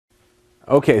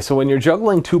Okay, so when you're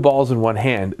juggling two balls in one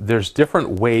hand, there's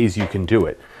different ways you can do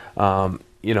it.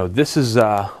 You know, this is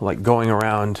like going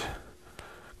around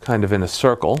kind of in a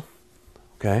circle,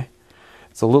 okay?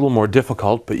 It's a little more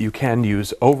difficult, but you can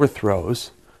use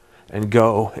overthrows and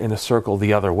go in a circle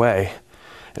the other way.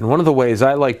 And one of the ways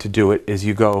I like to do it is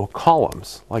you go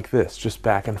columns like this, just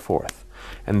back and forth.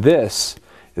 And this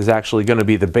is actually going to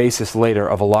be the basis later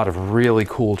of a lot of really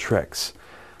cool tricks.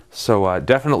 So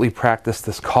definitely practice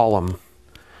this column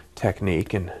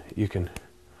technique, and you can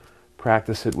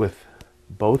practice it with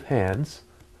both hands.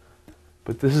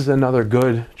 But this is another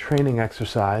good training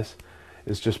exercise,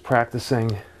 is just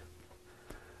practicing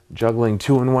juggling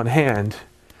two in one hand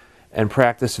and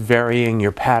practice varying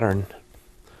your pattern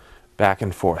back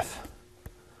and forth.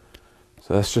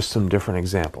 So that's just some different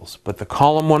examples. But the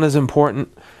column one is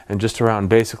important, and just around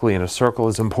basically in a circle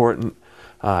is important.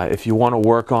 If you want to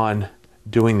work on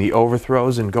doing the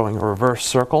overthrows and going a reverse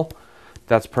circle,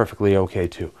 that's perfectly okay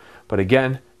too. But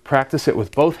again, practice it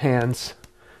with both hands,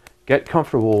 get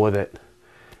comfortable with it,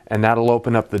 and that'll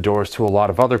open up the doors to a lot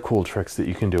of other cool tricks that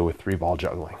you can do with 3-ball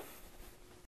juggling.